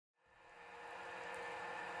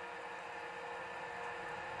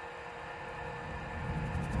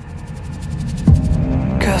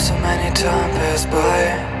So many times pass by,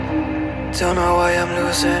 don't know why I'm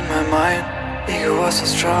losing my mind. Ego was so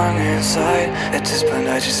strong inside. At this point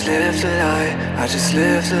I just lived a lie, I just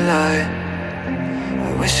lived a lie.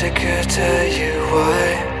 I wish I could tell you why,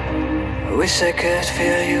 I wish I could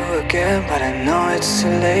feel you again, but I know it's too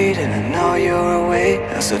late and I know you're away.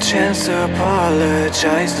 There's no chance to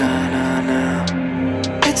apologize, nah, nah, nah.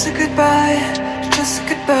 It's a goodbye, just a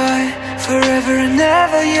goodbye, forever and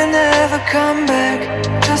ever, you never come back.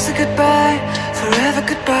 Just a goodbye, forever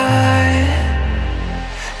goodbye.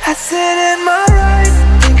 I sit in my ride,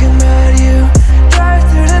 thinking about you. Drive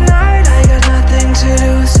through the night, I got nothing to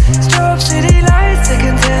lose. Strobe city lights, they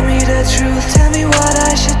can tell me the truth. Tell me what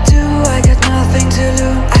I should do, I got nothing to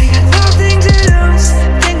lose. I got nothing to lose,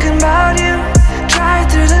 thinking about you. Drive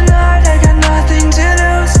through the night, I got nothing to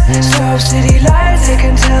lose. Strobe city lights, they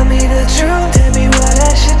can tell me the truth. Tell me what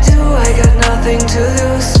I should do, I got nothing to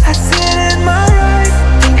lose. I sit in my ride,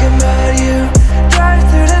 thinking about you. Drive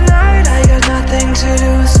through the night, I got nothing to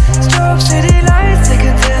lose. Strobe city lights, they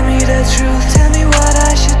can tell me the truth. Tell me what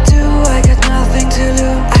I should do, I got nothing to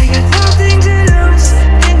lose. I got nothing to lose,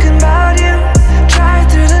 thinking about you. Drive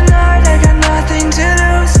through the night, I got nothing to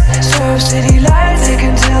lose. Strobe city lights, they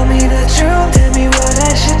can tell me the truth. Tell me what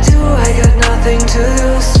I should do, I got nothing to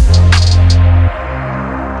lose.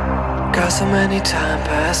 Got so many times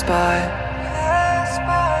pass by,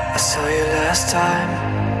 I saw you last time.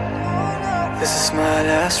 This is my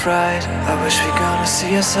last ride, I wish we're gonna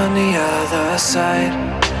see us on the other side.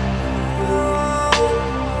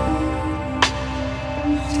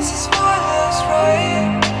 This is my last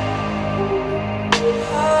ride,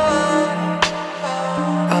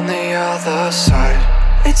 on the other side.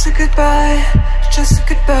 It's a goodbye, just a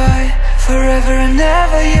goodbye, forever and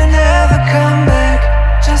ever, you